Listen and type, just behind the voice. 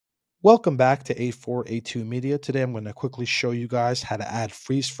Welcome back to A4A2 Media. Today I'm going to quickly show you guys how to add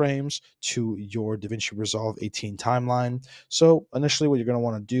freeze frames to your DaVinci Resolve 18 timeline. So initially what you're going to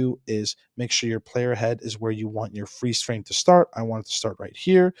want to do is make sure your player head is where you want your freeze frame to start. I want it to start right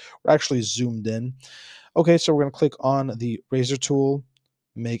here. We're actually zoomed in. Okay, so we're going to click on the razor tool,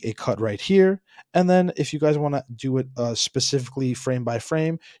 make a cut right here. And then if you guys want to do it specifically frame by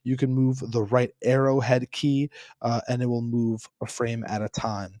frame, you can move the right arrowhead key and it will move a frame at a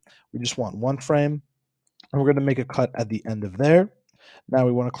time. We just want one frame and we're going to make a cut at the end of there. Now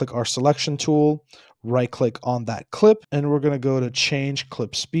we want to click our selection tool, right click on that clip, and we're going to go to change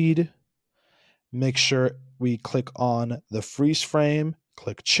clip speed. Make sure we click on the freeze frame,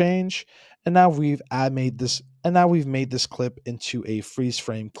 click change, and now we've made this clip into a freeze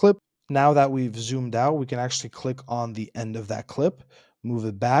frame clip. Now that we've zoomed out, we can actually click on the end of that clip, move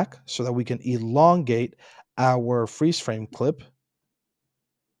it back so that we can elongate our freeze frame clip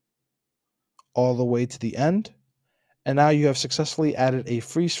all the way to the end. And now you have successfully added a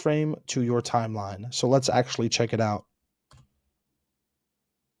freeze frame to your timeline. So let's actually check it out.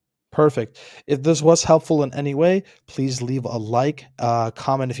 Perfect. If this was helpful in any way, please leave a like,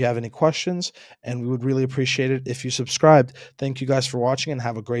 comment if you have any questions, and we would really appreciate it if you subscribed. Thank you guys for watching and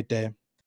have a great day.